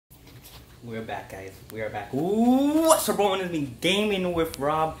We're back, guys. We are back. Ooh, what's up, everyone? It's me, Gaming with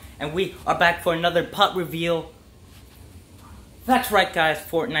Rob, and we are back for another pop reveal. That's right, guys.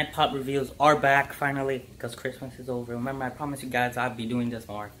 Fortnite pop reveals are back finally because Christmas is over. Remember, I promised you guys I'd be doing this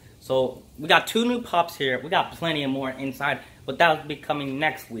more. So we got 2 new pops here. We got plenty of more inside, but that will be coming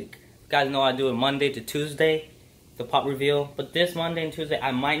next week. You guys know I do it Monday to Tuesday, the pop reveal. But this Monday and Tuesday,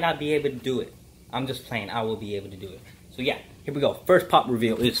 I might not be able to do it. I'm just playing. I will be able to do it. So yeah, here we go. First pop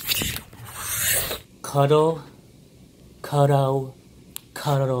reveal is Cuddle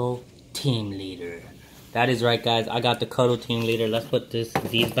Team Leader. That is right, guys. I got the Cuddle Team Leader. Let's put these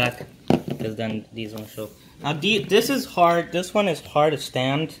back, because then these won't show. Now, this is hard. This one is hard to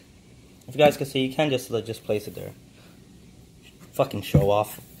stand. If you guys can see, you can't just place it there. Fucking show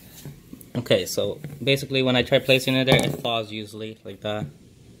off. Okay, so basically when I try placing it there, it falls usually like that.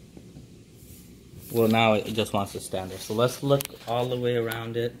 Well, now it just wants to stand there. So let's look all the way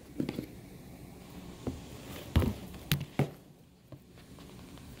around it.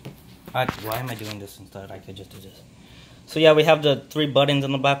 Why am I doing this instead? I could just do this. So yeah, we have the 3 buttons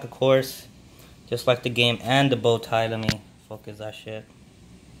on the back, of course. Just like the game, and the bow tie. Let me focus that shit.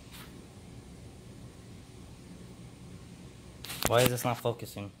 Why is this not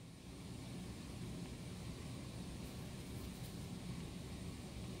focusing?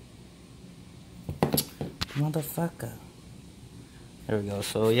 Motherfucker. There we go.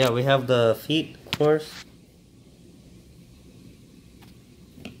 So yeah, we have the feet, of course.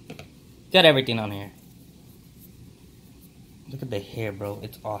 Got everything on here. Look at the hair, bro.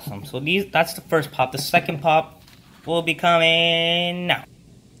 It's awesome. So that's the first pop. The second pop will be coming now.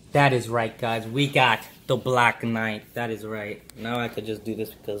 That is right, guys. We got the Black Knight. That is right. Now I could just do this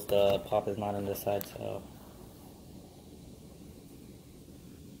because the pop is not on this side, so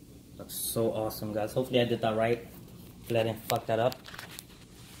that's so awesome, guys. Hopefully I did that right. Hopefully I didn't fuck that up.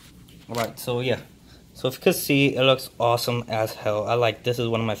 Alright, so yeah. So if you could see, it looks awesome as hell. This is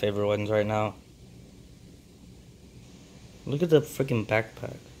one of my favorite ones right now. Look at the freaking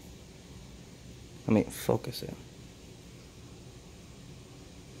backpack. Let me focus it.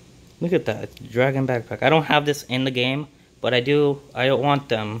 Look at that, it's a dragon backpack. I don't have this in the game, but I want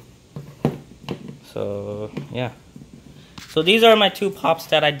them. So, yeah. So these are my 2 pops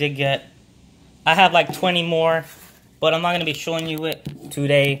that I did get. I have like 20 more, but I'm not going to be showing you it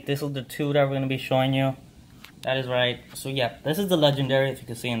today. This is the 2 that we're going to be showing you. That is right. So yeah, this is the legendary, if you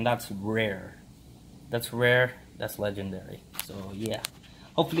can see, and that's rare. That's rare, that's legendary. So yeah.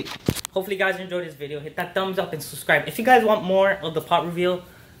 Hopefully you guys enjoyed this video. Hit that thumbs up and subscribe. If you guys want more of the pop reveal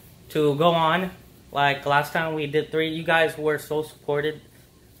to go on, like last time we did 3, you guys were so supportive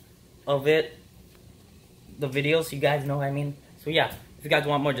of it. The videos, you guys know what I mean. So yeah, if you guys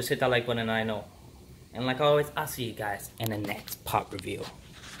want more, just hit that like button and I know. And like always, I'll see you guys in the next pop reveal.